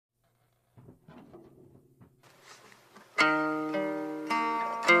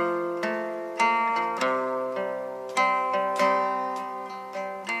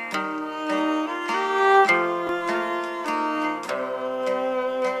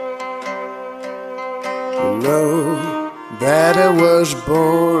Know that I was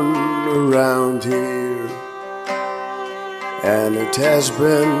born around here, and it has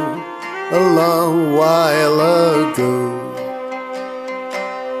been a long while ago.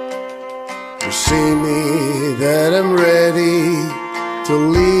 You see me that I'm ready to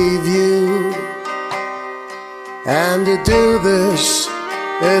leave you, and to do this,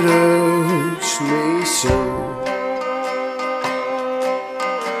 it hurts me so.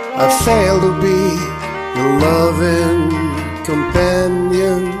 I fail to be the loving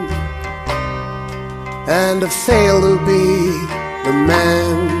companion, and I fail to be the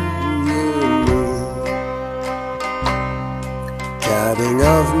man you knew. Cutting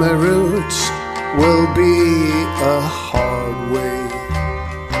off my roots will be a hard way,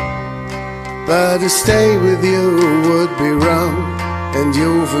 but to stay with you would be wrong, and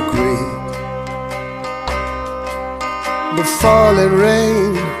you've agreed. The falling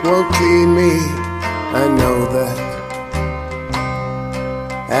rain won't clean me, I know that,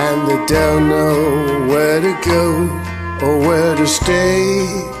 and I don't know where to go or where to stay,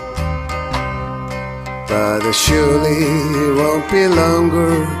 but I surely won't be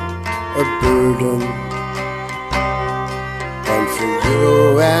longer a burden. And for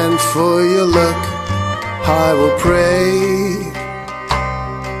you and for your luck I will pray,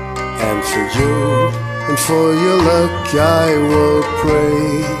 and for you and for your luck I will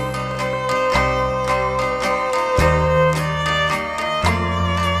pray.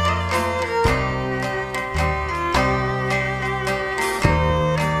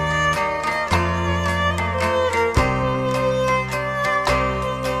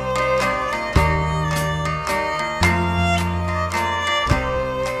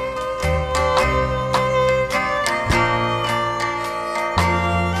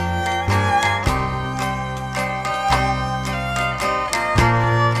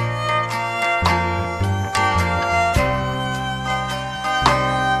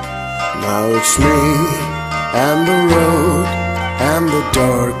 Now it's me and the road and the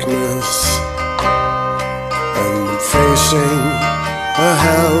darkness, and I'm facing a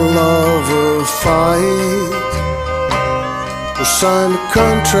hell of a fight. I signed a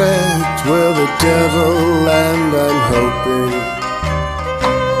contract with the devil, and I'm hoping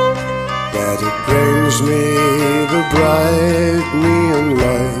that it brings me the bright neon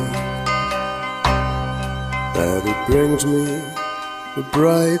light, that it brings me the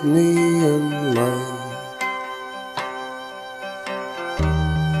bright neon light.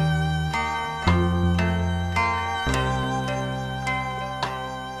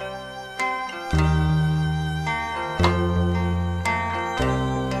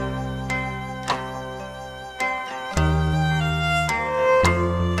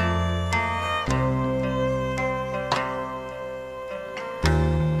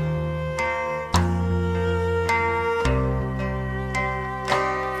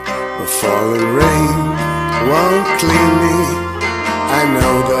 The falling rain won't clean me, I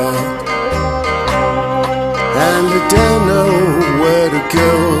know that, and I don't know where to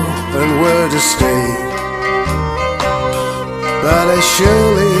go and where to stay, but I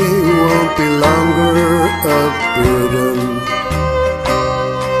surely won't be longer a burden.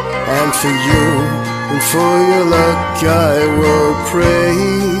 And for you and for your luck I will pray,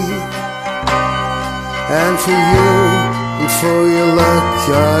 and for you and for your luck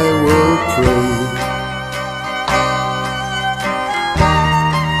I will pray.